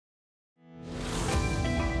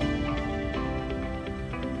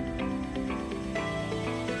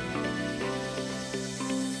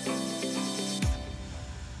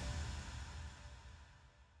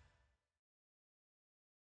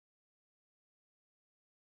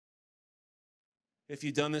If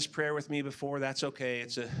you've done this prayer with me before, that's okay.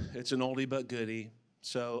 It's an oldie but goodie.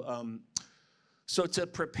 So to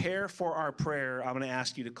prepare for our prayer, I'm going to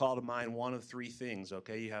ask you to call to mind one of three things,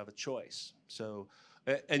 okay? You have a choice. So,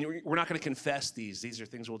 and we're not going to confess these. These are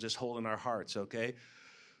things we'll just hold in our hearts, okay?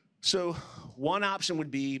 So one option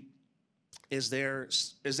would be, is there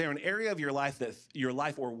an area of your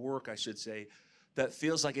life or work, I should say, that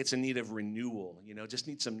feels like it's in need of renewal, just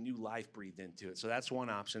needs some new life breathed into it? So that's one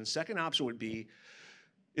option. The second option would be,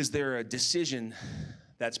 is there a decision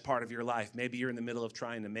that's part of your life? Maybe you're in the middle of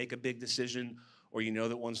trying to make a big decision, or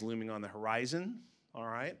that one's looming on the horizon, all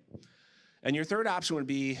right? And your third option would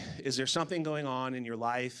be, is there something going on in your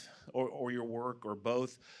life or your work or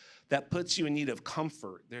both that puts you in need of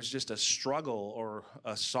comfort? There's just a struggle or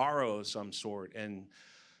a sorrow of some sort, and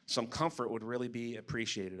some comfort would really be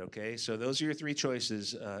appreciated, okay? So those are your three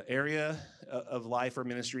choices: area of life or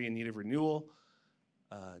ministry in need of renewal,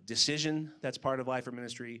 decision that's part of life or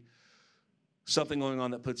ministry, something going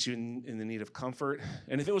on that puts you in the need of comfort.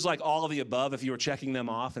 And if it was like all of the above, if you were checking them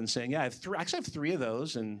off and saying, yeah, I have three of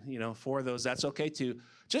those, and 4 of those, that's okay too.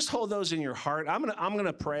 Just hold those in your heart. I'm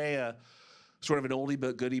gonna pray a sort of an oldie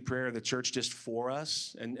but goodie prayer of the church just for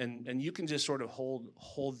us, and you can just sort of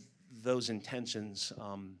hold those intentions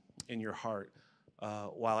in your heart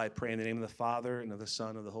while I pray in the name of the Father and of the Son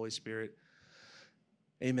and of the Holy Spirit.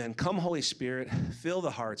 Amen. Come, Holy Spirit, fill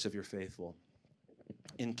the hearts of your faithful,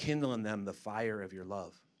 enkindle in them the fire of your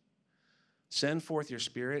love. Send forth your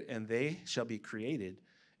Spirit, and they shall be created,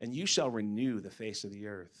 and you shall renew the face of the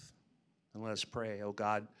earth. And let us pray. Oh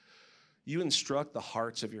God, you instruct the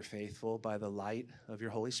hearts of your faithful by the light of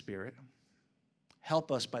your Holy Spirit.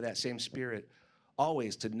 Help us by that same Spirit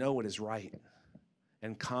always to know what is right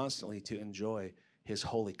and constantly to enjoy his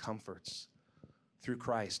holy comforts. Through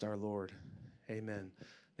Christ our Lord. Amen. In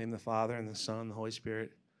the name of the Father, and the Son, and the Holy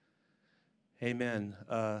Spirit. Amen.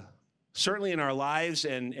 Certainly in our lives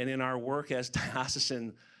and in our work as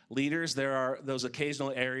diocesan leaders, there are those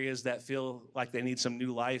occasional areas that feel like they need some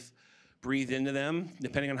new life breathed into them,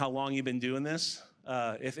 depending on how long you've been doing this.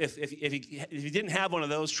 If you didn't have one of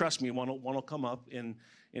those, trust me, one will come up in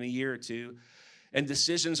a year or two. And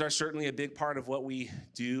decisions are certainly a big part of what we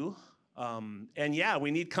do. And yeah,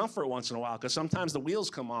 we need comfort once in a while, because sometimes the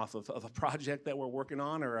wheels come off of a project that we're working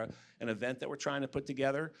on, or an event that we're trying to put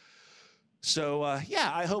together. So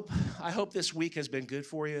I hope this week has been good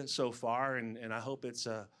for you so far, and I hope it's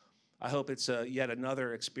yet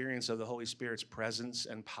another experience of the Holy Spirit's presence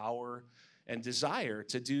and power and desire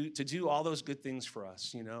to do all those good things for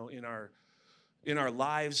us, in our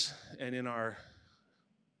lives and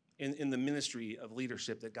in the ministry of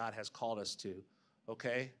leadership that God has called us to.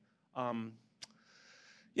 Okay.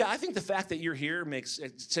 I think the fact that you're here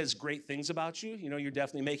says great things about you. You're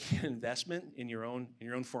definitely making an investment in your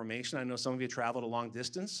own formation. I know some of you traveled a long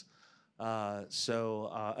distance.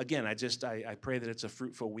 Again, I pray that it's a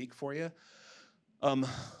fruitful week for you.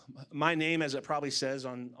 My name, as it probably says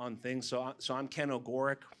on things, so I'm Ken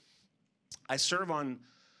Ogorek. I serve on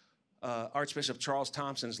Archbishop Charles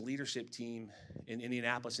Thompson's leadership team in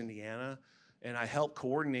Indianapolis, Indiana, and I help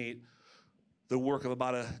coordinate the work of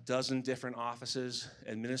about a dozen different offices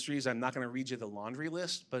and ministries. I'm not going to read you the laundry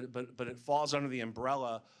list, but it falls under the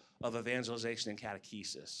umbrella of evangelization and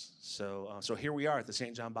catechesis. So here we are at the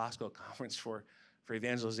St. John Bosco Conference for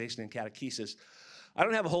evangelization and catechesis. I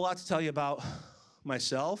don't have a whole lot to tell you about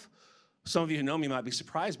myself. Some of you who know me might be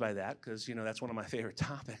surprised by that, because that's one of my favorite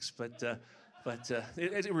topics, but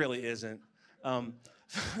it really isn't. I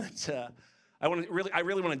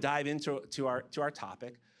really want to dive into our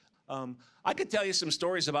topic. I could tell you some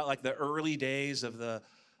stories about like the early days of the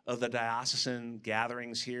diocesan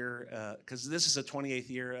gatherings here, because this is the 28th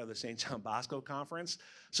year of the St. John Bosco Conference.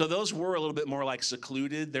 So those were a little bit more like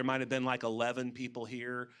secluded. There might have been like 11 people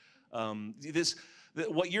here.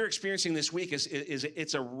 What you're experiencing this week is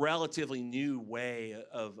it's a relatively new way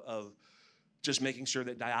of just making sure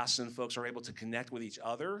that diocesan folks are able to connect with each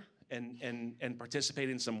other and participate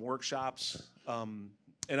in some workshops. And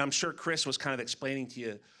I'm sure Chris was kind of explaining to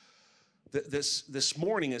you this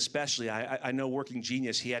morning, especially. I know Working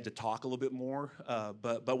Genius, he had to talk a little bit more,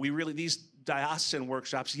 but we really, these diocesan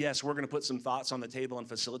workshops, yes, we're going to put some thoughts on the table and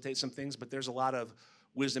facilitate some things, but there's a lot of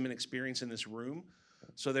wisdom and experience in this room,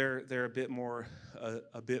 so they're a bit more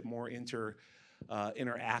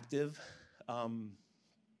interactive.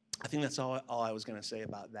 I think that's all I was going to say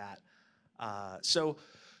about that. So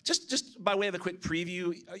just by way of a quick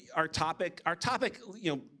preview, our topic,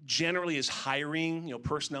 generally is hiring.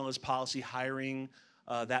 Personnel is policy, hiring,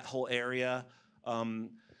 that whole area. And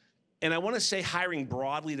I want to say hiring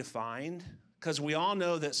broadly defined, because we all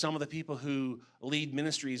know that some of the people who lead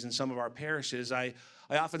ministries in some of our parishes, I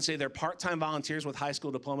often say they're part-time volunteers with high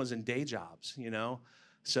school diplomas and day jobs, you know?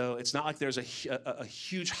 So it's not like there's a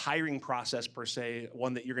huge hiring process per se,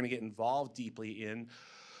 one that you're going to get involved deeply in.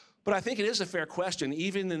 But I think it is a fair question.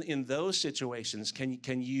 Even in those situations,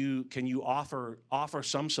 can you offer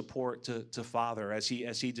some support to Father as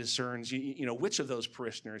he discerns which of those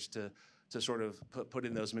parishioners to sort of put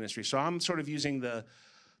in those ministries? So I'm sort of using the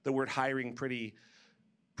word hiring pretty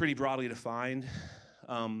broadly defined.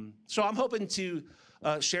 So I'm hoping to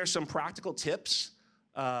share some practical tips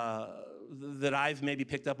that I've maybe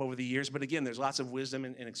picked up over the years. But again, there's lots of wisdom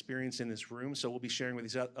and experience in this room, so we'll be sharing with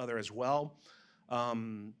each other as well.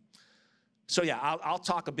 So yeah, I'll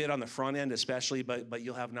talk a bit on the front end especially, but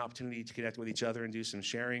you'll have an opportunity to connect with each other and do some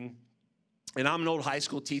sharing. And I'm an old high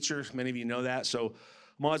school teacher. Many of you know that. So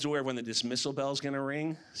I'm always aware of when the dismissal bell is going to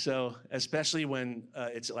ring. So especially when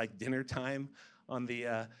it's like dinner time on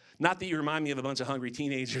the, not that you remind me of a bunch of hungry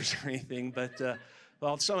teenagers or anything, but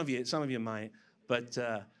well, some of you might. But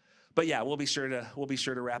yeah, we'll be sure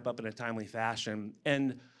to wrap up in a timely fashion.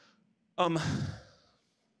 And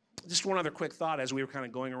just one other quick thought as we were kind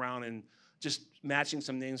of going around and just matching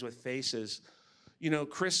some names with faces. You know,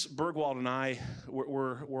 Chris Bergwald and I,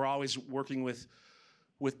 we're always working with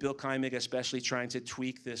Bill Keimig, especially trying to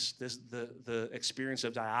tweak the experience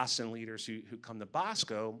of diocesan leaders who come to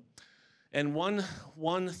Bosco. And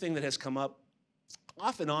one thing that has come up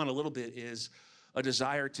off and on a little bit is a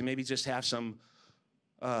desire to maybe just have some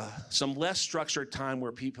less structured time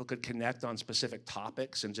where people could connect on specific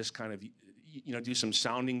topics and just kind of, do some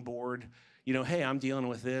sounding board. Hey, I'm dealing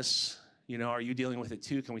with this. Are you dealing with it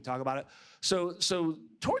too? Can we talk about it? So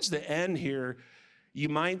towards the end here,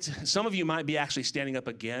 some of you might be actually standing up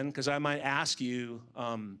again, because I might ask you,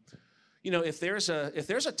 if there's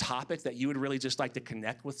a topic that you would really just like to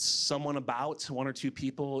connect with someone about, one or two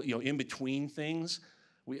people, in between things,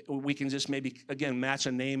 we can just maybe, again, match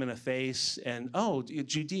a name and a face, and, oh,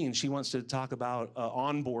 Judine, she wants to talk about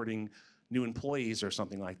onboarding new employees or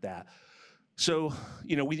something like that. So,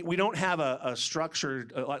 we don't have a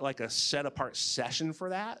structured, like a set-apart session for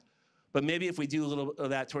that, but maybe if we do a little of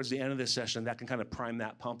that towards the end of this session, that can kind of prime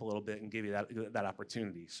that pump a little bit and give you that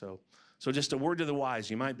opportunity. So just a word to the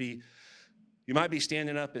wise. You might be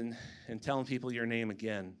standing up and telling people your name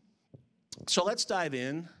again. So let's dive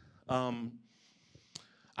in.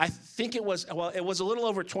 I think it was a little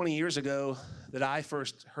over 20 years ago that I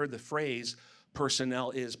first heard the phrase,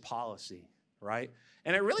 personnel is policy, right?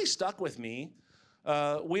 And it really stuck with me.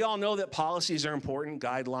 We all know that policies are important,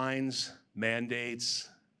 guidelines, mandates,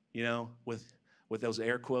 with those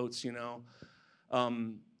air quotes,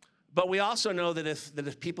 But we also know that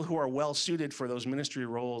if people who are well suited for those ministry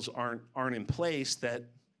roles aren't in place, that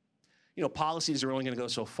policies are only going to go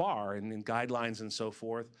so far, and guidelines and so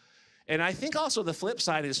forth. And I think also the flip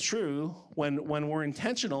side is true when we're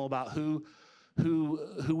intentional about who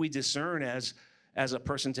we discern as a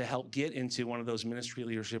person to help get into one of those ministry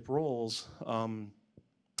leadership roles.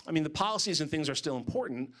 The policies and things are still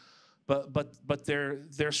important, but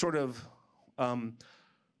they're sort of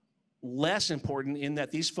less important in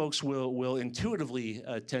that these folks will intuitively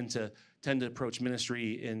tend to approach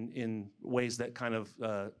ministry in ways that kind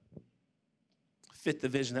of fit the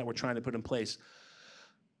vision that we're trying to put in place.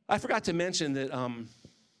 I forgot to mention that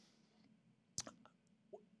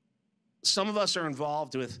some of us are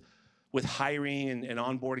involved with hiring and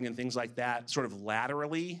onboarding and things like that, sort of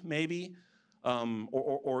laterally maybe,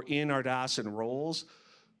 or in our diocesan roles.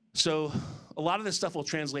 So a lot of this stuff will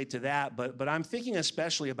translate to that, but I'm thinking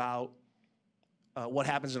especially about what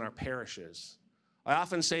happens in our parishes. I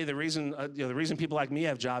often say the reason people like me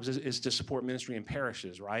have jobs is to support ministry in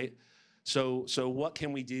parishes, right? So what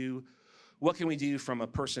can we do? What can we do from a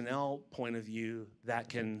personnel point of view that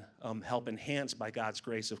can help enhance, by God's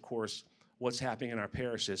grace, of course, what's happening in our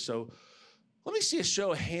parishes? So let me see a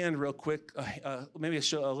show of hand real quick, maybe a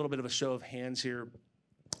little bit of a show of hands here.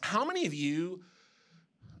 How many of you,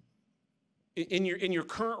 in your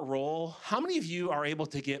current role, how many of you are able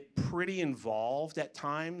to get pretty involved at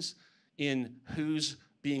times in who's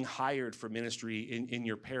being hired for ministry in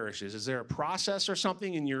your parishes? Is there a process or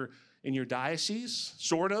something in your diocese?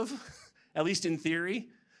 Sort of, at least in theory.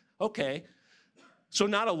 Okay, so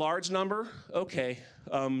not a large number. Okay,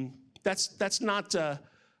 that's not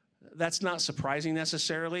surprising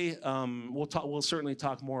necessarily. We'll certainly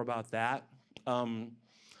talk more about that.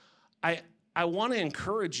 I want to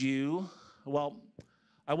encourage you. Well,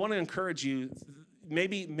 I want to encourage you.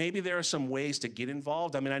 Maybe there are some ways to get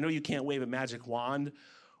involved. I know you can't wave a magic wand,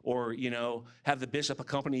 or have the bishop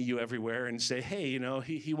accompany you everywhere and say, hey,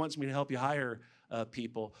 he wants me to help you hire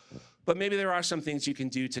people. But maybe there are some things you can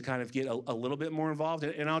do to kind of get a little bit more involved.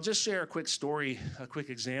 And I'll just share a quick story, a quick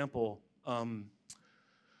example. When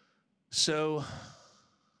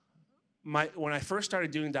I first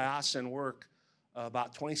started doing diocesan work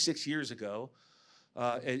about 26 years ago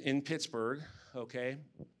in Pittsburgh, okay,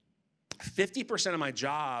 50% of my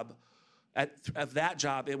job, of that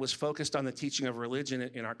job, it was focused on the teaching of religion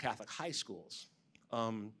in our Catholic high schools.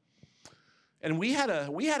 And we had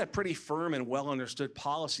a pretty firm and well understood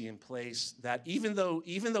policy in place that even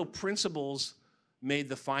though principals made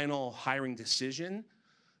the final hiring decision,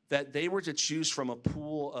 that they were to choose from a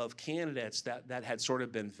pool of candidates that had sort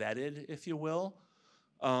of been vetted, if you will,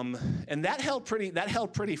 and that held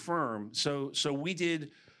pretty firm.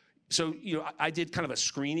 I did kind of a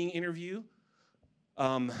screening interview,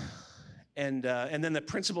 and then the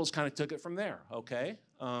principals kind of took it from there. Okay,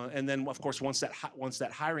 and then of course once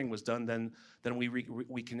that hiring was done, then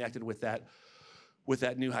we connected with that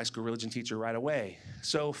new high school religion teacher right away.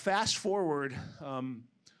 So fast forward.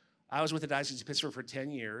 I was with the Diocese of Pittsburgh for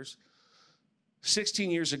 10 years. 16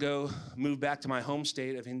 years ago, moved back to my home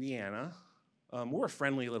state of Indiana. We're a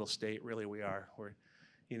friendly little state, really we are.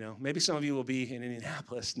 Maybe some of you will be in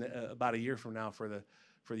Indianapolis about a year from now for the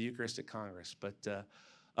Eucharistic Congress. But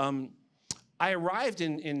I arrived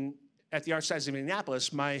at the Archdiocese of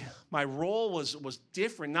Indianapolis. My role was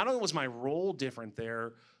different. Not only was my role different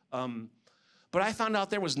there, but I found out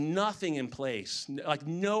there was nothing in place, like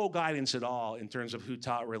no guidance at all in terms of who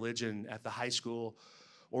taught religion at the high school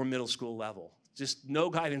or middle school level. Just no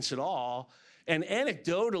guidance at all. And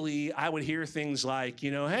anecdotally, I would hear things like,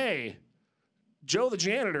 hey, Joe the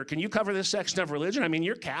janitor, can you cover this section of religion? I mean,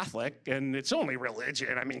 you're Catholic, and it's only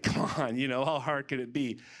religion. I mean, come on, how hard could it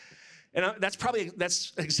be? And that's probably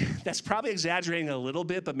exaggerating a little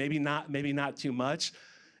bit, but maybe not too much.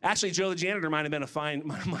 Actually, Joe the janitor might have been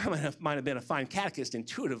a fine catechist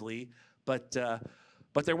intuitively, but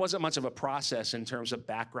there wasn't much of a process in terms of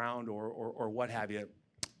background or what have you.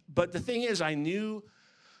 But the thing is, I knew,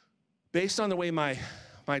 based on the way my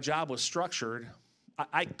job was structured,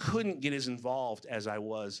 I couldn't get as involved as I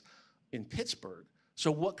was in Pittsburgh. So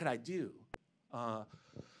what could I do?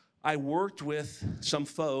 I worked with some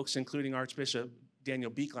folks, including Archbishop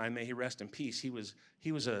Daniel Beekline, may he rest in peace. He was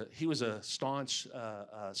a staunch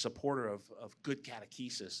supporter of good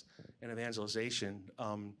catechesis and evangelization.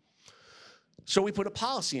 So we put a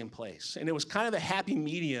policy in place, and it was kind of a happy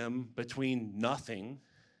medium between nothing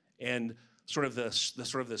and sort of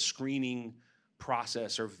the screening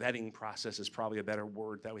process, or vetting process is probably a better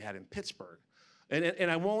word, that we had in Pittsburgh.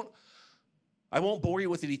 And I won't bore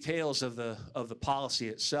you with the details of the policy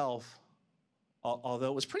itself, although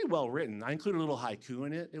it was pretty well written. I included a little haiku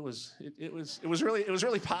in it. It was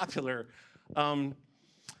really popular. I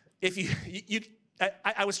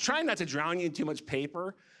was trying not to drown you in too much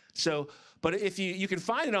paper, but if you can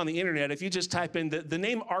find it on the internet. If you just type in the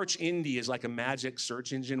name Arch-Indy is like a magic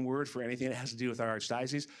search engine word for anything that has to do with our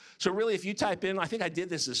archdiocese. So really, if you type in, I think I did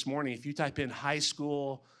this morning. If you type in high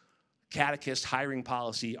school catechist hiring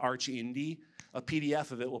policy Arch-Indy, a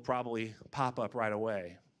PDF of it will probably pop up right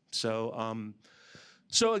away. So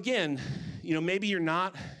again, maybe you're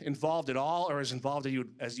not involved at all, or as involved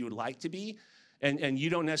as you would like to be, and you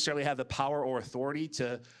don't necessarily have the power or authority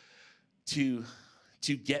to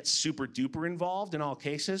get super duper involved in all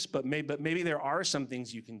cases, but maybe there are some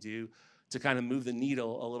things you can do to kind of move the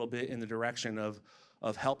needle a little bit in the direction of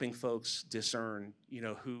helping folks discern,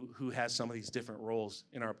 who has some of these different roles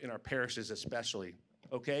in our parishes especially.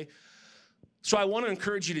 Okay. So I want to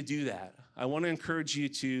encourage you to do that. I want to encourage you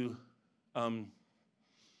to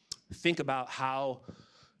think about how,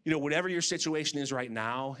 whatever your situation is right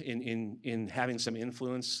now in having some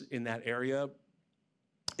influence in that area,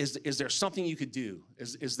 is there something you could do?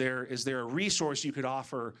 Is there a resource you could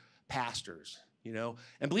offer pastors?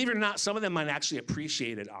 And believe it or not, some of them might actually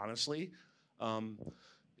appreciate it, honestly.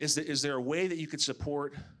 Is there a way that you could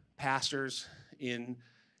support pastors in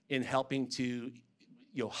helping to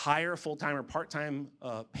hire full-time or part-time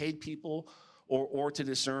paid people, or to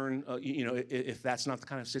discern, if that's not the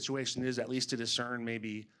kind of situation it is, at least to discern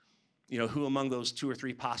maybe, who among those 2 or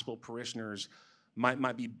 3 possible parishioners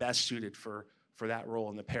might be best suited for that role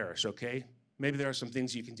in the parish, okay? Maybe there are some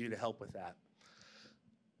things you can do to help with that.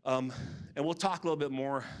 And we'll talk a little bit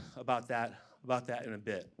more about that in a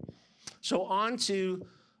bit. So on to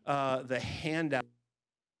the handout.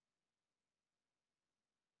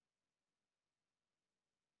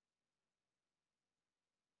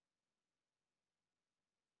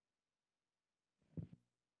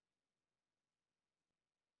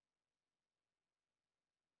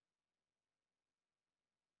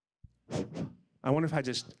 I wonder if I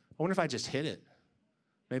just hit it.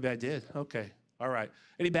 Maybe I did. Okay. All right.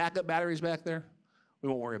 Any backup batteries back there? We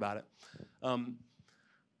won't worry about it.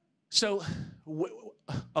 So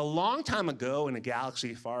a long time ago in a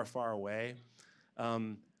galaxy far, far away,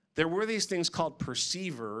 there were these things called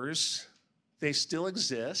perceivers. They still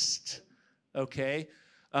exist, okay?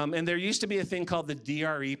 And there used to be a thing called the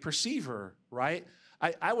DRE perceiver, right?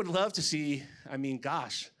 I would love to see, I mean,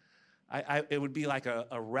 gosh, it would be like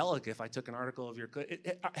a relic if I took an article of your.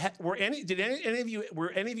 Were any of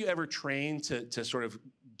you ever trained to sort of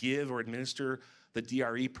give or administer the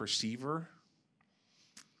DRE perceiver?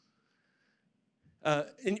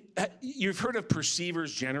 And you've heard of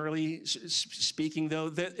perceivers generally speaking,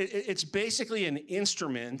 though. It's basically an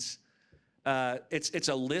instrument. It's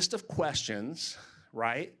a list of questions,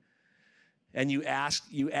 right? And you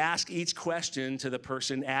ask each question to the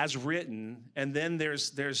person as written, and then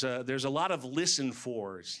there's a lot of listen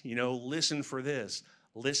fors. Listen for this,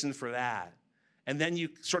 listen for that, and then you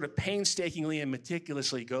sort of painstakingly and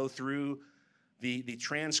meticulously go through the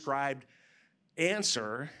transcribed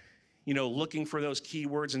answer. Looking for those key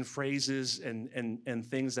words and phrases and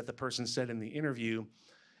things that the person said in the interview,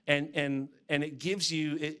 and it gives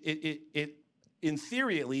you it in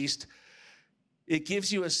theory at least. It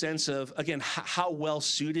gives you a sense of, again, how well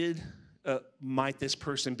suited might this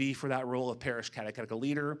person be for that role of parish catechetical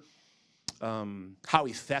leader? How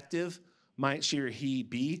effective might she or he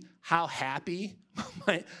be? How happy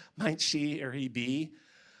might she or he be?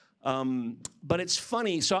 But it's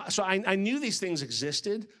funny. So I knew these things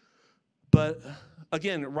existed, but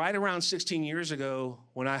again, right around 16 years ago,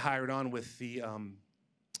 when I hired on with the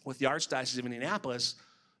Archdiocese of Indianapolis,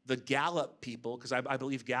 the Gallup people, because I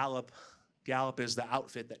believe Gallup is the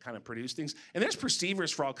outfit that kind of produced things. And there's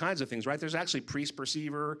perceivers for all kinds of things, right? There's actually priest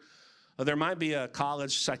perceiver. There might be a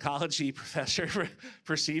college psychology professor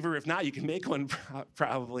perceiver. If not, you can make one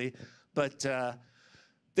probably. But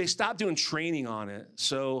they stopped doing training on it.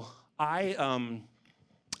 So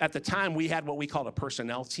at the time, we had what we called a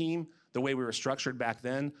personnel team, the way we were structured back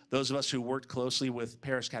then. Those of us who worked closely with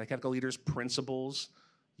parish catechetical leaders, principals,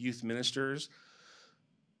 youth ministers.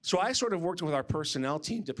 So I sort of worked with our personnel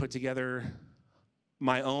team to put together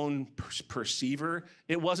my own perceiver.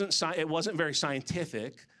 It wasn't very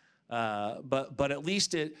scientific, but at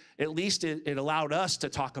least it allowed us to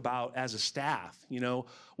talk about as a staff.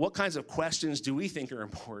 What kinds of questions do we think are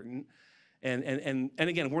important? And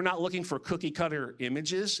again, we're not looking for cookie cutter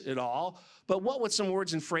images at all. But what would some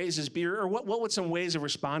words and phrases be, or what would some ways of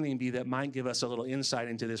responding be that might give us a little insight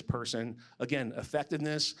into this person? Again,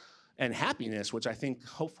 effectiveness and happiness, which I think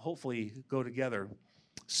hopefully go together.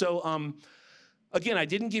 So again, I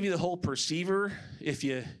didn't give you the whole perceiver. If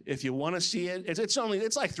you want to see it,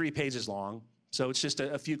 it's like 3 pages long. So it's just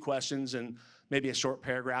a few questions and maybe a short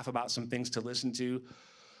paragraph about some things to listen to.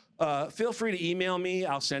 Feel free to email me.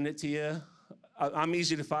 I'll send it to you. I'm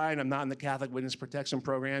easy to find. I'm not in the Catholic Witness Protection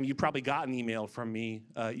Program. You probably got an email from me,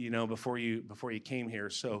 before you came here,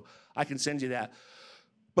 so I can send you that.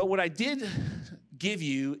 But what I did give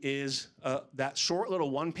you is that short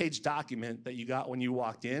little 1-page document that you got when you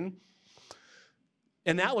walked in.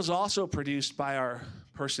 And that was also produced by our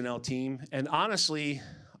personnel team. And honestly,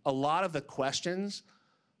 a lot of the questions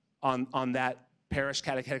on that parish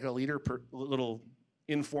catechetical leader little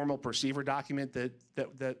informal perceiver document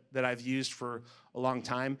that I've used for a long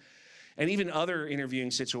time, and even other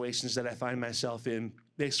interviewing situations that I find myself in,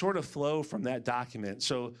 they sort of flow from that document.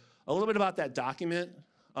 So a little bit about that document.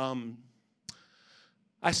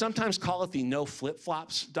 I sometimes call it the no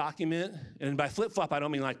flip-flops document. And by flip-flop, I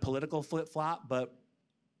don't mean like political flip-flop, but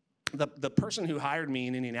the person who hired me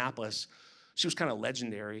in Indianapolis, she was kind of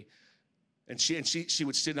legendary. And she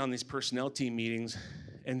would sit on these personnel team meetings,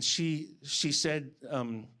 and she said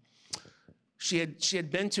she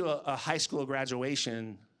had been to a high school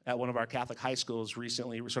graduation at one of our Catholic high schools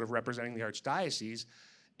recently, sort of representing the Archdiocese.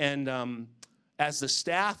 And as the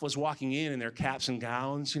staff was walking in their caps and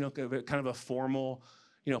gowns, kind of a formal,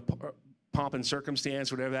 pomp and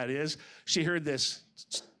circumstance, whatever that is, she heard this.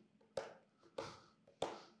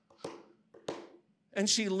 And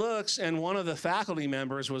she looks, and one of the faculty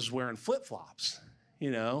members was wearing flip-flops,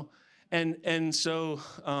 And so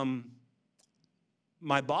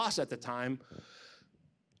my boss at the time,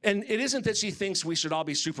 and it isn't that she thinks we should all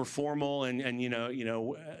be super formal and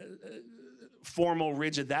formal,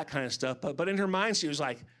 rigid, that kind of stuff, but in her mind, she was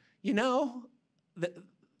like,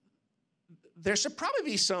 there should probably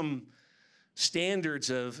be some standards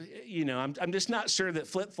of, I'm just not sure that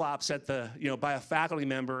flip-flops at the, by a faculty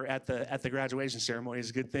member at the graduation ceremony is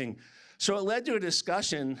a good thing. So it led to a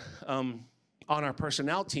discussion on our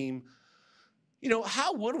personnel team.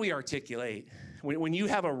 How would we articulate when you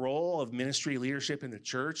have a role of ministry leadership in the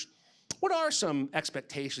church, what are some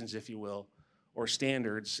expectations, if you will, or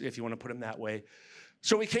standards, if you want to put them that way?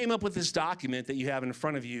 So we came up with this document that you have in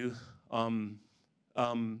front of you. I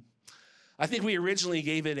think we originally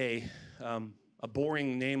gave it a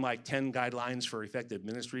boring name like 10 Guidelines for Effective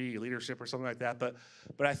Ministry Leadership or something like that, but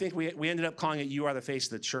I think we ended up calling it You Are the Face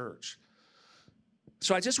of the Church.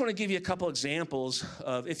 So I just want to give you a couple examples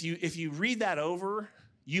of, if you read that over,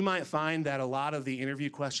 you might find that a lot of the interview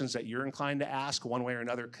questions that you're inclined to ask one way or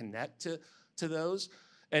another connect to those.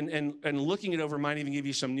 And looking it over might even give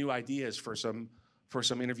you some new ideas for some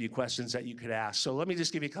interview questions that you could ask. So let me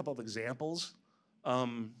just give you a couple of examples.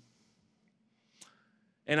 And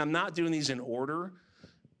I'm not doing these in order.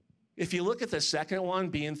 If you look at the second one,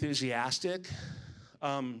 be enthusiastic,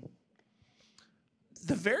 the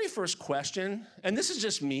very first question, and this is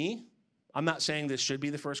just me, I'm not saying this should be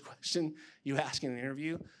the first question you ask in an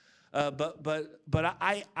interview, but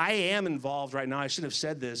I am involved right now. I should have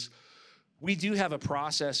said this. We do have a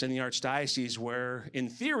process in the Archdiocese where, in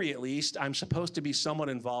theory at least, I'm supposed to be somewhat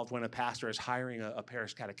involved when a pastor is hiring a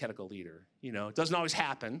parish catechetical leader. You know, it doesn't always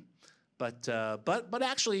happen, but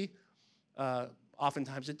actually,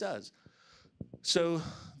 oftentimes it does. So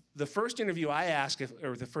the first interview I ask,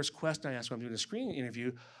 or the first question I ask when I'm doing a screening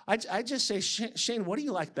interview, I just say, Shane, what do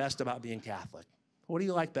you like best about being Catholic? What do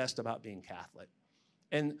you like best about being Catholic?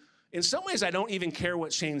 And in some ways, I don't even care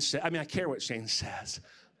what Shane says. I mean, I care what Shane says,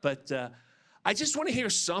 but I just want to hear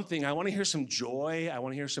something. I want to hear some joy. I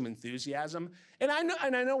want to hear some enthusiasm. And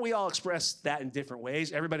I know we all express that in different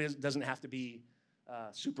ways. Everybody doesn't have to be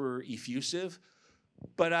super effusive,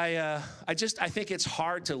 but I think it's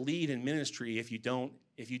hard to lead in ministry if you don't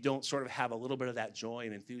sort of have a little bit of that joy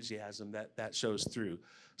and enthusiasm that shows through.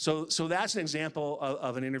 So that's an example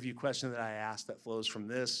of an interview question that I asked that flows from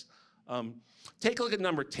this. Take a look at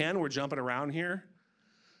number 10. We're jumping around here.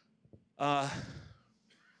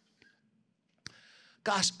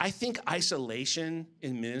 Gosh, I think isolation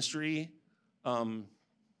in ministry,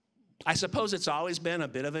 I suppose it's always been a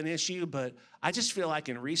bit of an issue, but I just feel like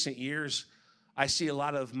in recent years, I see a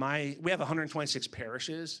lot of we have 126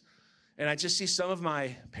 parishes, and I just see some of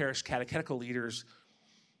my parish catechetical leaders,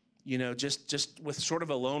 you know, just with sort of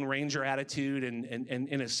a Lone Ranger attitude, and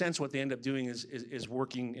in a sense, what they end up doing is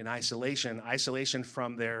working in isolation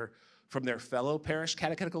from their fellow parish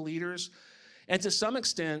catechetical leaders, and to some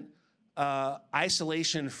extent,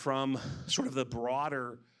 isolation from sort of the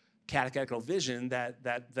broader catechetical vision that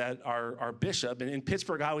our bishop, and in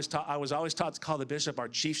Pittsburgh, I was always taught to call the bishop our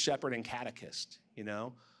chief shepherd and catechist, you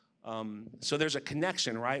know. So there's a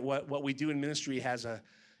connection, right? What we do in ministry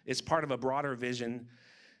it's part of a broader vision.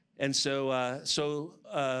 And so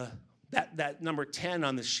that number 10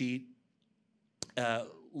 on the sheet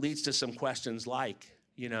leads to some questions like,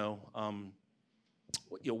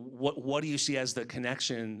 what do you see as the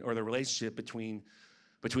connection or the relationship between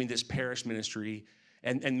this parish ministry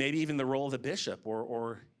and maybe even the role of the bishop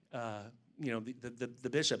or the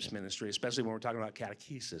bishop's ministry, especially when we're talking about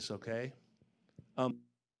catechesis, okay?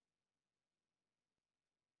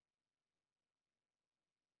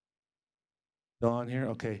 On here,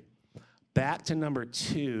 okay. Back to number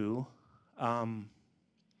 2. I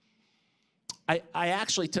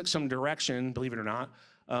actually took some direction, believe it or not.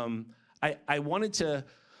 I wanted to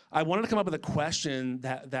come up with a question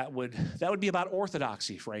that would be about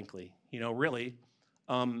orthodoxy, frankly, really.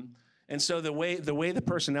 And so the way the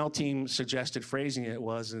personnel team suggested phrasing it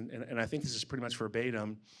was, and I think this is pretty much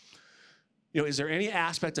verbatim, is there any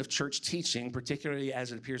aspect of church teaching, particularly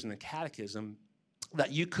as it appears in the catechism,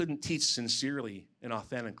 that you couldn't teach sincerely and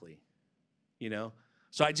authentically?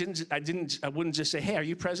 So I wouldn't just say, hey, are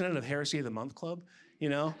you president of Heresy of the Month Club?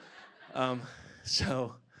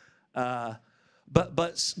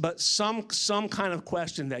 But some kind of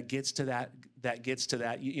question that gets to that.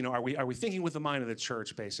 Are we thinking with the mind of the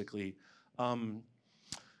church, basically? And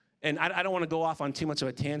I don't want to go off on too much of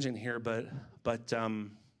a tangent here, but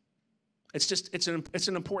it's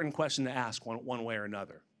an important question to ask one way or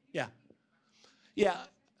another. Yeah.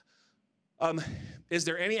 Is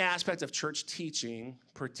there any aspect of church teaching,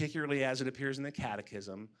 particularly as it appears in the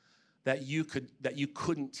catechism, that you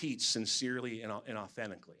couldn't teach sincerely and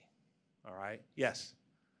authentically? All right. Yes.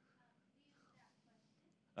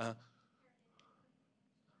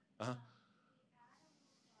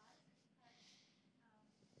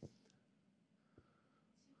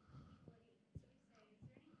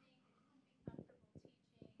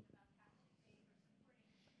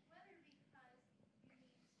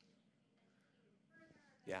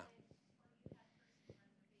 Yeah.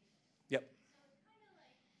 Yep.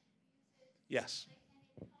 Yes.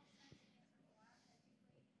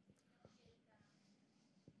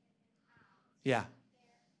 Yeah.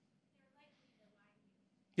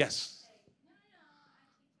 Yes.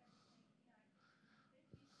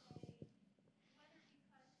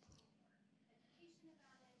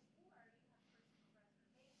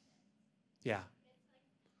 Yeah.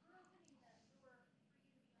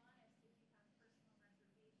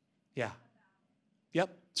 Yeah.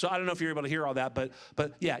 Yep. So I don't know if you're able to hear all that, but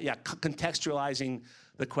yeah, contextualizing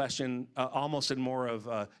the question almost in more of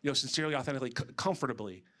sincerely, authentically,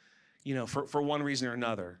 comfortably, for one reason or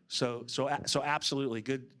another. So absolutely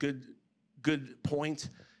good point.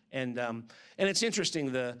 And it's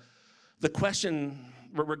interesting, the question,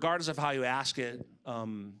 regardless of how you ask it,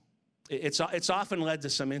 it's often led to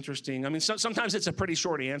some interesting. I mean, sometimes it's a pretty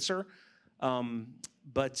short answer,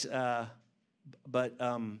 but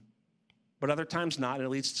other times not, and it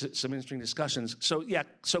leads to some interesting discussions. So yeah,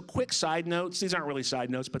 so quick side notes. These aren't really side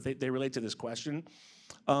notes, but they relate to this question.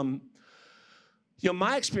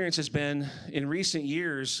 My experience has been in recent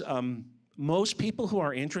years, most people who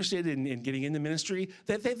are interested in getting into ministry,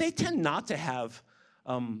 they tend not to have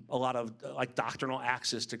a lot of like doctrinal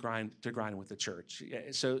access to grind with the church.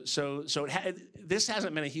 So this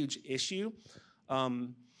hasn't been a huge issue.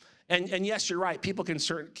 And yes, you're right. People can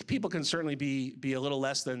certainly be a little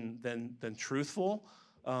less than truthful.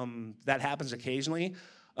 That happens occasionally.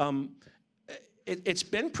 It's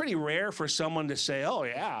been pretty rare for someone to say, "Oh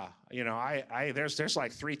yeah, there's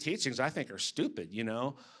like 3 teachings I think are stupid,"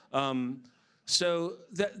 So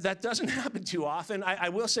that doesn't happen too often. I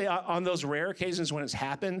will say on those rare occasions when it's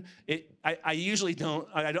happened, I usually don't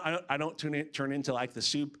turn into like the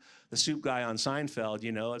soup guy on Seinfeld.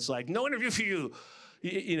 It's like no interview for you.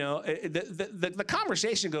 The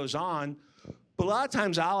conversation goes on, but a lot of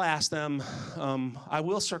times I'll ask them, I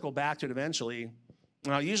will circle back to it eventually,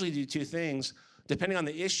 and I'll usually do 2 things. Depending on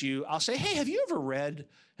the issue, I'll say, hey, have you ever read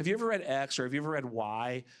X or have you ever read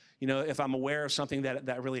Y? If I'm aware of something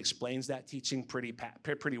that really explains that teaching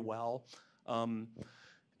pretty well. And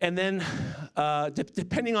then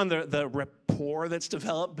depending on the rapport that's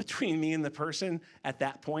developed between me and the person at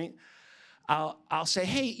that point, I'll say,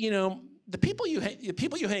 hey, the people you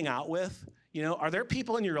hang out with, are there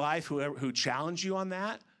people in your life who challenge you on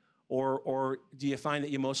that, or do you find that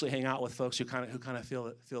you mostly hang out with folks who kind of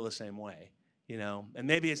feel the same way, And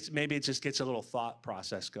maybe it just gets a little thought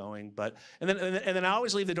process going, and then I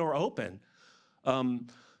always leave the door open,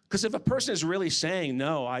 because if a person is really saying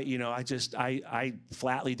no, I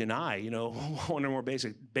flatly deny, one or more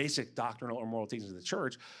basic doctrinal or moral teachings of the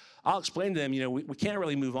church. I'll explain to them, we can't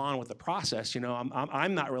really move on with the process.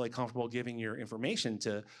 I'm not really comfortable giving your information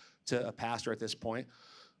to a pastor at this point.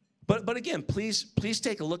 But again, please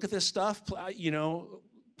take a look at this stuff.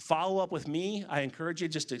 Follow up with me. I encourage you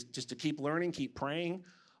just to keep learning, keep praying.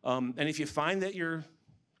 And if you find that you're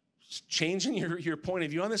changing your point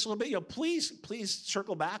of view on this a little bit, please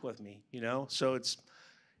circle back with me. So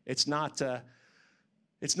it's not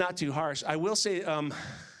too harsh. I will say.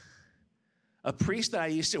 A priest that I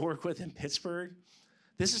used to work with in Pittsburgh,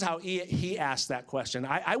 this is how he asked that question.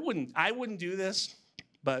 I wouldn't do this,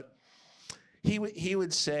 but he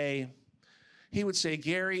would say,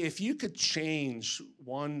 Gary, if you could change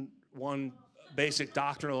one basic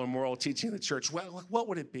doctrinal or moral teaching of the church, what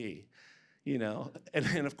would it be?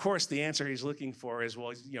 And of course the answer he's looking for is,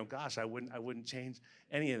 well, gosh, I wouldn't change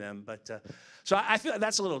any of them. But so I feel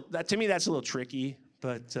to me that's a little tricky,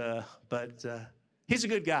 but he's a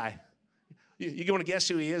good guy. You want to guess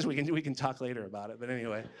who he is? We can talk later about it. But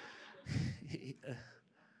anyway,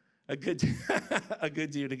 a good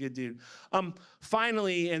dude.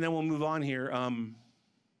 Finally, and then we'll move on here.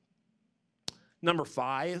 Number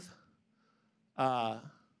 5. I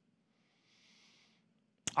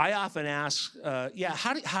often ask,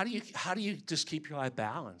 how do you just keep your life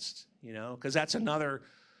balanced? Because that's another.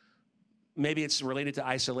 Maybe it's related to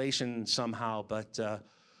isolation somehow,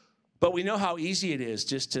 but we know how easy it is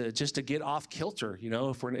just to get off kilter,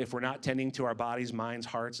 if we're not tending to our bodies, minds,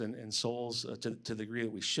 hearts, and souls to the degree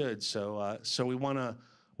that we should. So we want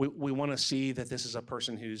to see that this is a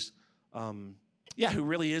person who's who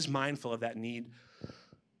really is mindful of that need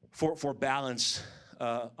for balance,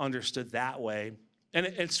 understood that way. And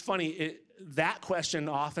it's funny, that question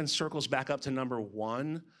often circles back up to number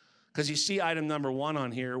 1. Because you see item number 1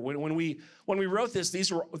 on here. When we wrote this, these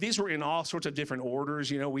were in all sorts of different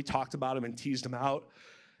orders. We talked about them and teased them out,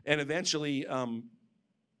 and eventually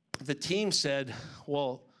the team said,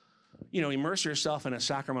 "Well, immerse yourself in a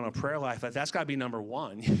sacramental prayer life. That's got to be number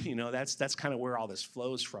 1. That's kind of where all this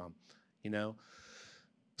flows from.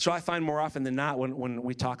 So I find more often than not when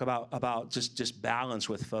we talk about just balance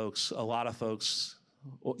with folks, a lot of folks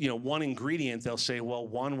one ingredient, they'll say, well,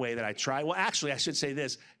 one way that I try. Well, actually, I should say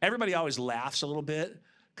this. Everybody always laughs a little bit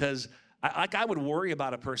because I would worry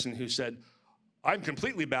about a person who said, I'm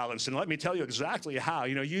completely balanced, and let me tell you exactly how.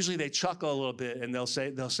 Usually they chuckle a little bit, and they'll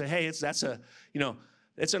say, hey, it's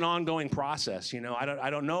an ongoing process. I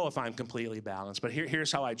don't know if I'm completely balanced, but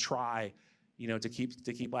here's how I try, to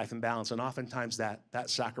keep life in balance. And oftentimes that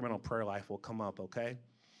sacramental prayer life will come up. Okay.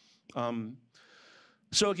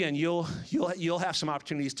 So again, you'll have some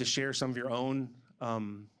opportunities to share some of your own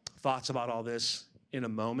thoughts about all this in a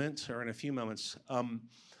moment or in a few moments.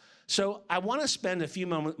 So I want to spend a few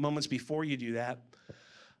moments before you do that.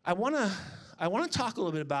 I want to talk a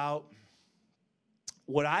little bit about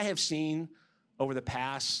what I have seen over the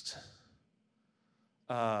past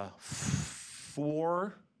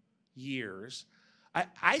 4 years.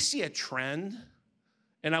 I see a trend,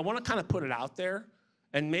 and I want to kind of put it out there.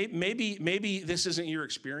 And maybe this isn't your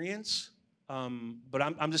experience, but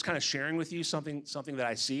I'm just kind of sharing with you something that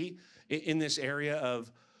I see in this area of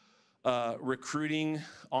recruiting,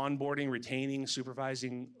 onboarding, retaining,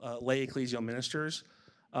 supervising lay ecclesial ministers.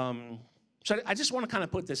 So I just want to kind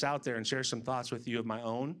of put this out there and share some thoughts with you of my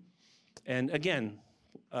own. And again,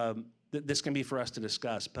 this can be for us to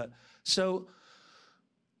discuss. But so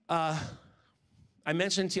I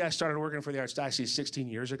mentioned to you I started working for the Archdiocese 16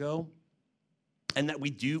 years ago, and that we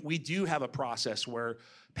do have a process where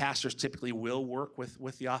pastors typically will work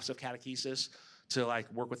with the Office of Catechesis to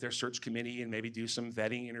work with their search committee and maybe do some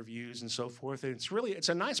vetting interviews and so forth. And it's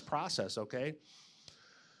a nice process, okay?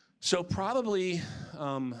 So probably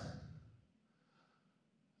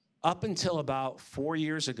up until about 4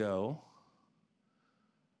 years ago,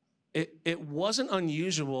 it wasn't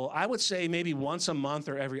unusual. I would say maybe once a month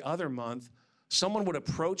or every other month, someone would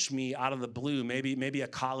approach me out of the blue, maybe a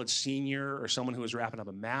college senior or someone who was wrapping up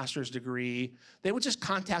a master's degree. They would just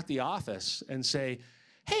contact the office and say,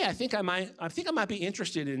 hey, I think I might be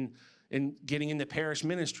interested in getting into parish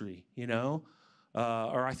ministry,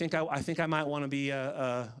 or I think I might want to be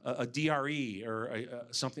a DRE or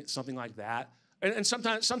something like that. And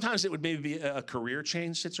sometimes it would maybe be a career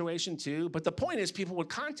change situation too. But the point is, people would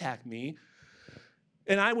contact me,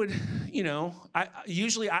 and I would,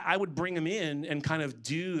 I would bring them in and kind of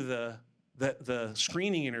do the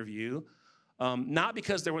screening interview, not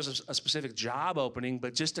because there was a specific job opening,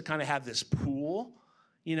 but just to kind of have this pool,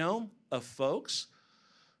 of folks.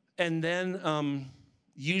 And then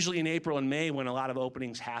usually in April and May, when a lot of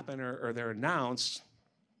openings happen or they're announced,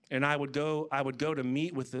 and I would go to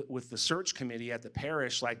meet with the search committee at the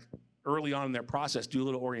parish, early on in their process, do a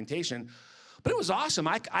little orientation. But it was awesome.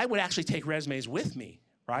 I would actually take resumes with me,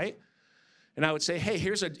 right? And I would say, hey,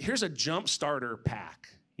 here's a jump starter pack,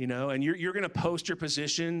 and you're going to post your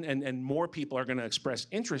position, and more people are going to express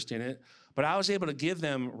interest in it. But I was able to give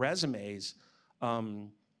them resumes.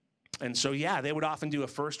 And so, they would often do a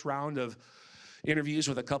first round of interviews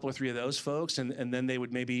with a couple or three of those folks, and then they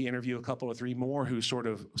would maybe interview a couple or three more who sort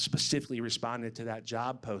of specifically responded to that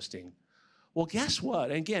job posting. Well, guess what?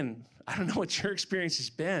 And again, I don't know what your experience has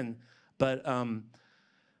been, but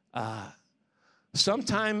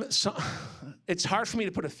sometimes it's hard for me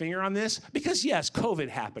to put a finger on this because, yes, COVID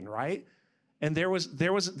happened, right? And there was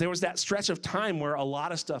that stretch of time where a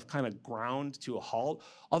lot of stuff kind of ground to a halt.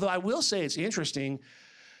 Although I will say it's interesting,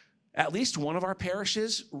 at least one of our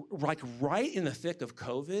parishes, right in the thick of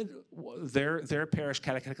COVID, their parish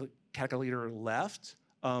catechetical leader left,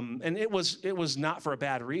 and it was not for a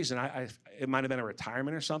bad reason. It might have been a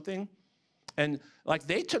retirement or something, and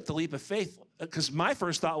they took the leap of faith, because my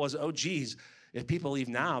first thought was, oh geez, if people leave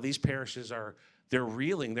now, these parishes they're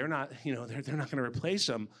reeling. They're not they're not going to replace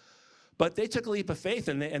them. But they took a leap of faith,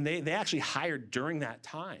 and they actually hired during that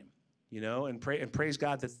time, and praise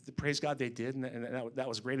God they did, and that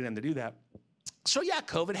was great of them to do that. So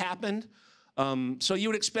COVID happened. So you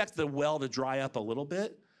would expect the well to dry up a little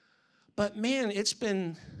bit, but man, it's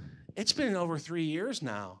been over 3 years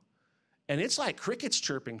now, and it's like crickets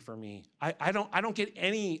chirping for me. I don't get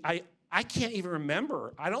any. I can't even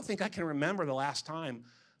remember. I don't think I can remember the last time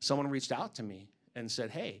someone reached out to me and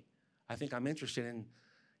said, hey, I think I'm interested in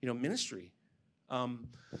ministry.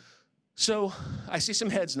 So I see some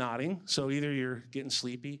heads nodding. So either you're getting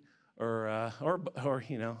sleepy or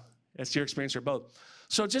that's your experience, or both.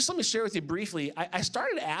 So just let me share with you briefly. I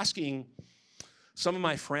started asking some of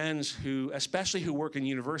my friends especially who work in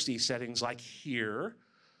university settings like here.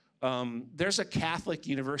 There's a Catholic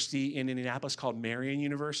university in Indianapolis called Marian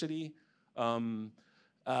University. So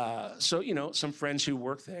some friends who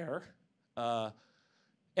work there.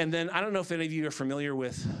 And then I don't know if any of you are familiar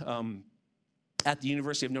with, at the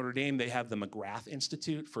University of Notre Dame, they have the McGrath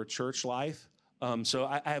Institute for Church Life. So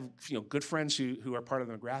I have good friends who are part of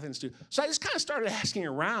the McGrath Institute. So I just kind of started asking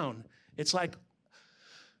around. It's like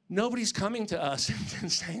nobody's coming to us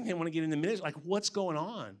and saying they want to get into ministry. Like, what's going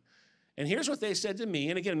on? And here's what they said to me.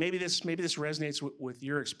 And again, maybe this resonates with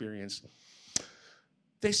your experience.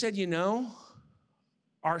 They said,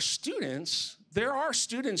 our students, there are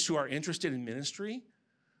students who are interested in ministry,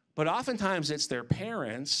 but oftentimes it's their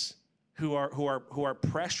parents who are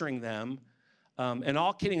pressuring them. And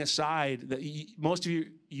all kidding aside, most of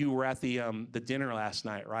you were at the dinner last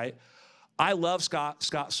night, right? I love Scott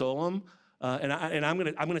Solem, and I'm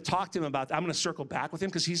gonna talk to him about. I'm gonna circle back with him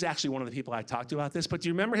because he's actually one of the people I talked to about this. But do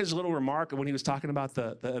you remember his little remark when he was talking about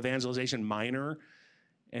the evangelization minor,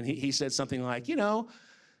 and he said something like,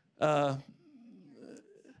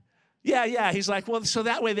 yeah. He's like, well, so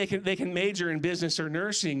that way they can major in business or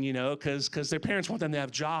nursing, because their parents want them to have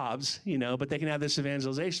jobs, but they can have this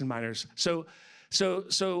evangelization minors. So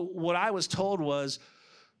what I was told was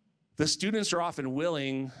the students are often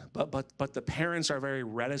willing, but the parents are very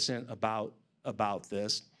reticent about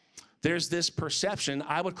this. There's this perception,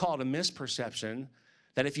 I would call it a misperception,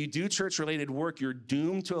 that if you do church-related work, you're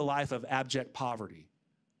doomed to a life of abject poverty.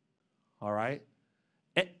 All right?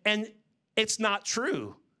 And it's not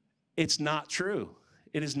true. It's not true.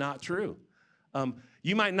 It is not true.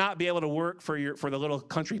 You might not be able to work for the little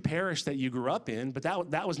country parish that you grew up in, but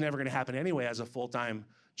that was never going to happen anyway as a full-time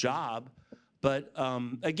job. But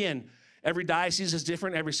again, every diocese is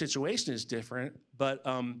different, every situation is different. But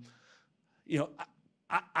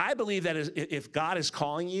I believe that if God is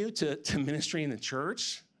calling you to ministry in the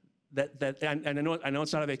church, and I know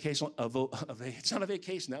it's not a vacation. It's not a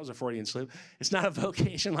vacation. That was a Freudian slip. It's not a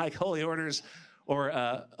vocation like holy orders or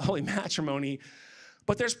holy matrimony.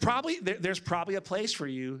 But there's probably a place for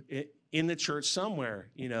you in the church somewhere,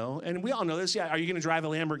 And we all know this. Yeah, are you going to drive a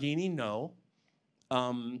Lamborghini? No.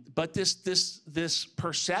 But this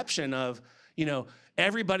perception of,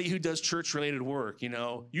 everybody who does church-related work,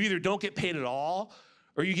 you either don't get paid at all,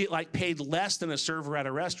 or you get paid less than a server at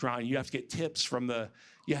a restaurant. You have to get tips from the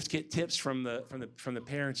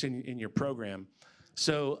parents in your program.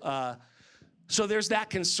 So there's that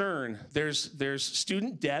concern. There's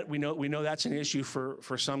student debt. We know that's an issue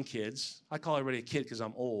for some kids. I call everybody a kid because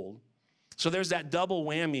I'm old. So there's that double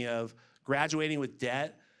whammy of graduating with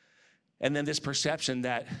debt, and then this perception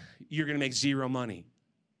that you're going to make zero money.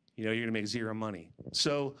 You're going to make zero money.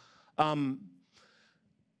 So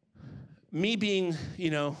me being,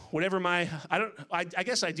 whatever I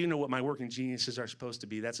guess I do know what my working geniuses are supposed to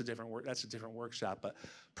be. That's a different workshop. But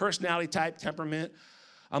personality type, temperament.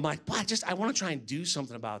 I'm like, I want to try and do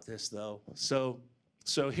something about this, though. So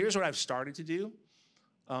here's what I've started to do.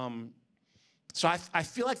 So I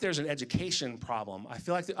feel like there's an education problem. I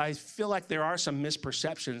feel like there are some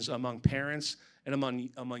misperceptions among parents and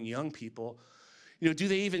among young people. Do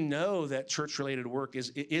they even know that church-related work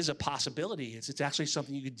is a possibility? It's actually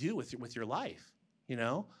something you could do with your life.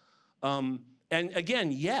 And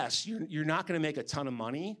again, yes, you're not going to make a ton of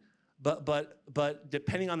money. But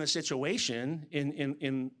depending on the situation,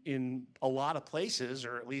 in a lot of places,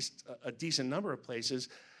 or at least a decent number of places,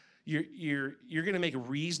 you're going to make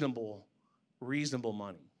reasonable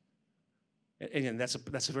money. Again, that's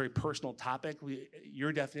a very personal topic.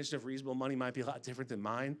 Your definition of reasonable money might be a lot different than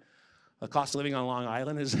mine. The cost of living on Long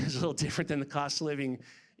Island is a little different than the cost of living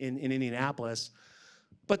in Indianapolis.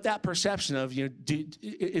 But that perception of,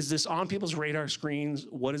 is this on people's radar screens?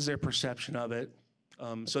 What is their perception of it?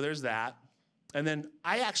 So there's that. And then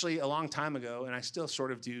I actually, a long time ago, and I still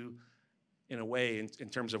sort of do in a way in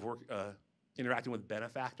terms of work, interacting with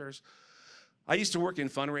benefactors. I used to work in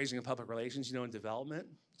fundraising and public relations, in development.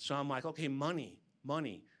 So I'm like, okay, money.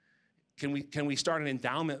 Can we start an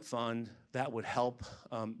endowment fund that would help,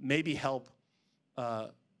 maybe help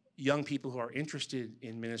young people who are interested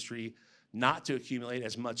in ministry not to accumulate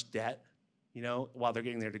as much debt, while they're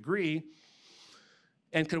getting their degree?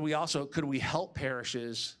 And could we help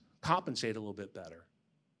parishes compensate a little bit better,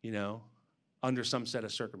 under some set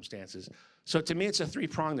of circumstances? So to me, it's a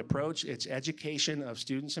three-pronged approach. It's education of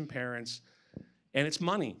students and parents, and it's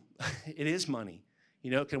money. It is money.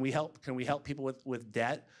 Can we help people with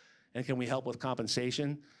debt, and can we help with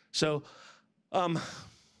compensation? So, and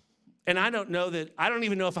I don't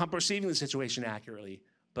even know if I'm perceiving the situation accurately,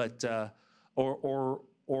 but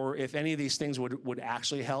or if any of these things would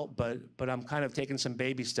actually help, but I'm kind of taking some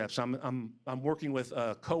baby steps. I'm working with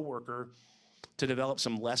a coworker to develop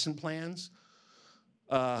some lesson plans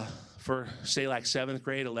for, say, like 7th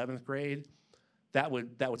grade, 11th grade. That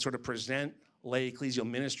would sort of present lay ecclesial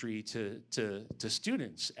ministry to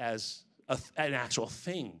students as an actual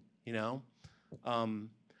thing,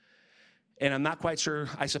 And I'm not quite sure.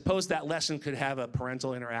 I suppose that lesson could have a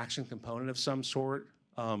parental interaction component of some sort.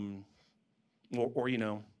 Or you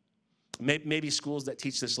know, maybe schools that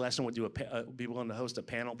teach this lesson would be willing to host a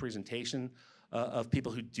panel presentation of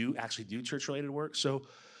people who actually do church-related work. So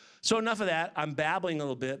enough of that. I'm babbling a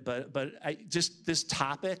little bit, but just this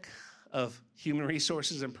topic of human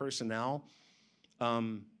resources and personnel.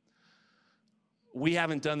 We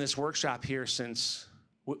haven't done this workshop here since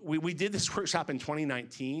we did this workshop in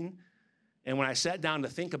 2019, and when I sat down to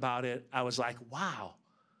think about it, I was like, wow,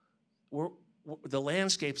 the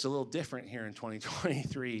landscape's a little different here in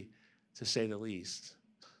 2023, to say the least.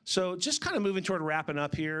 So just kind of moving toward wrapping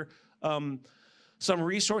up here. Some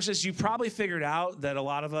resources. You probably figured out that a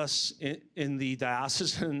lot of us in the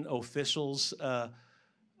diocesan officials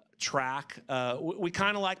track, we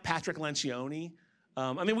kind of like Patrick Lencioni.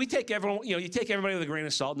 I mean, we take everyone, you take everybody with a grain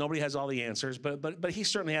of salt. Nobody has all the answers, but he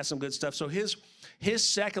certainly has some good stuff. So his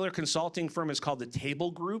secular consulting firm is called the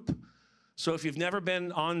Table Group. So if you've never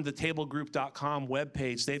been on the tablegroup.com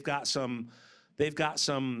webpage, they've got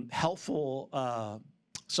some helpful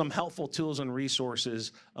tools and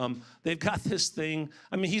resources. They've got this thing.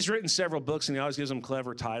 I mean, he's written several books, and he always gives them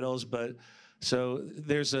clever titles. But so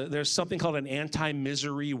there's something called an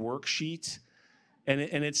anti-misery worksheet, and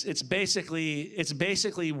it's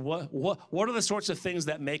basically what are the sorts of things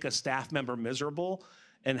that make a staff member miserable,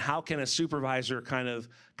 and how can a supervisor kind of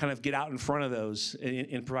get out in front of those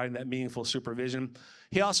in providing that meaningful supervision.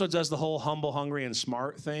 He also does the whole humble, hungry, and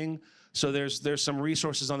smart thing. So there's some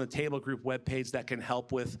resources on the Table Group webpage that can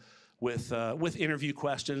help with interview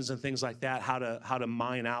questions and things like that, how to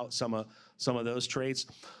mine out some of those traits.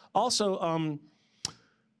 Also,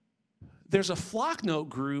 there's a Flocknote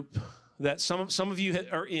group that some of you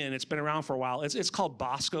are in. It's been around for a while. It's called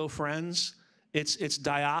Bosco Friends. It's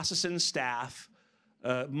diocesan staff.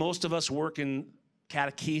 Most of us work in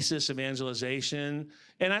catechesis, evangelization,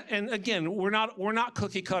 and again, we're not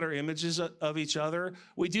cookie cutter images of each other.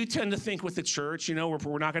 We do tend to think with the church,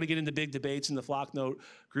 we're not going to get into big debates in the Flocknote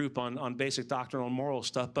group on basic doctrinal and moral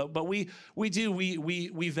stuff, but we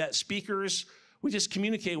vet speakers. We just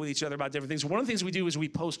communicate with each other about different things. One of the things we do is we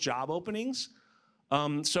post job openings.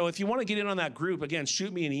 So if you want to get in on that group, again,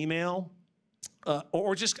 shoot me an email,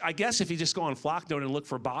 or just, I guess, if you just go on Flocknote and look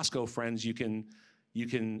for Bosco Friends, you can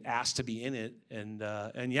ask to be in it,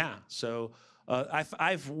 and yeah. So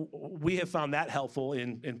we have found that helpful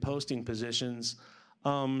in posting positions.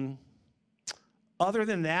 Other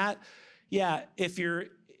than that, yeah, if you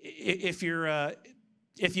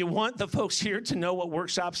want the folks here to know what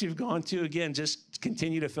workshops you've gone to, again, just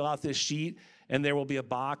continue to fill out this sheet, and there will be a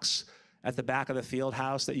box at the back of the field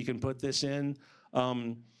house that you can put this in.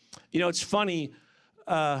 It's funny.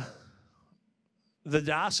 The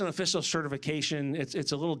diocesan official certification,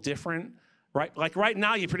 it's a little different, right? Like right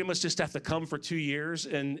now, you pretty much just have to come for 2 years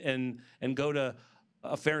and go to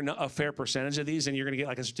a fair percentage of these, and you're going to get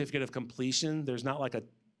like a certificate of completion. There's not like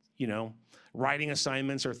writing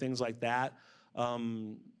assignments or things like that.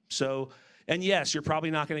 And yes, you're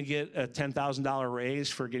probably not going to get a $10,000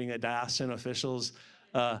 raise for getting a diocesan official's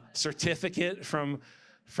certificate from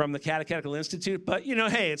the Catechetical Institute, but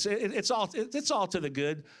hey, it's all to the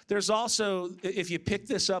good. There's also, if you pick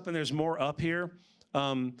this up, and there's more up here,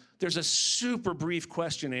 there's a super brief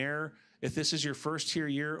questionnaire if this is your first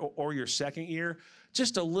year or your second year.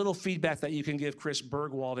 Just a little feedback that you can give Chris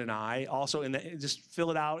Bergwald and I. Also, just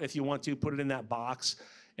fill it out if you want to, put it in that box,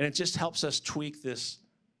 and it just helps us tweak this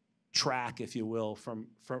track, if you will, from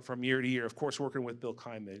year to year. Of course, working with Bill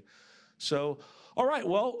Keimig. So, all right,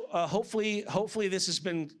 well, hopefully this has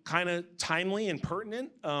been kind of timely and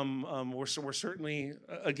pertinent. We're certainly,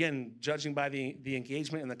 again, judging by the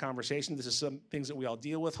engagement and the conversation, this is some things that we all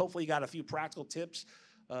deal with. Hopefully you got a few practical tips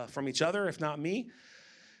from each other, if not me.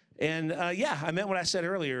 And yeah, I meant what I said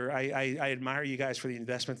earlier. I admire you guys for the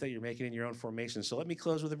investment that you're making in your own formation. So let me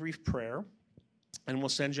close with a brief prayer, and we'll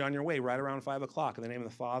send you on your way right around 5 o'clock. In the name of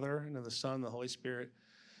the Father, and of the Son, and the Holy Spirit.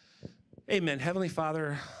 Amen. Heavenly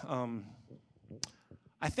Father,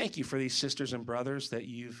 I thank you for these sisters and brothers that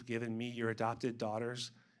you've given me, your adopted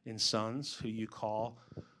daughters and sons, who you call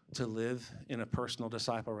to live in a personal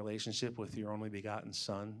disciple relationship with your only begotten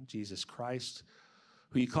Son, Jesus Christ,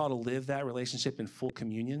 who you call to live that relationship in full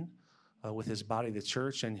communion with his body, the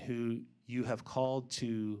church, and who you have called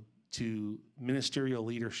to ministerial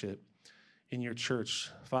leadership in your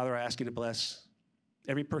church. Father, I ask you to bless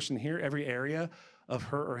every person here, every area of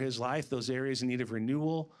her or his life, those areas in need of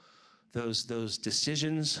renewal, those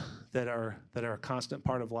decisions that are a constant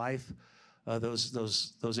part of life,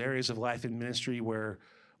 those areas of life and ministry where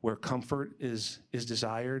comfort is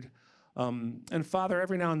desired. And Father,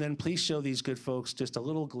 every now and then, please show these good folks just a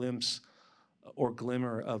little glimpse or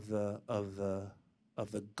glimmer of the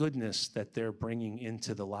goodness that they're bringing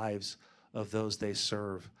into the lives of those they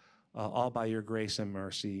serve, all by your grace and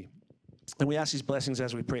mercy. And we ask these blessings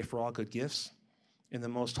as we pray for all good gifts in the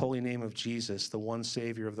most holy name of Jesus, the one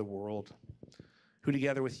Savior of the world, who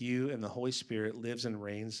together with you and the Holy Spirit lives and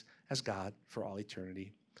reigns as God for all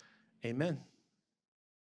eternity. Amen.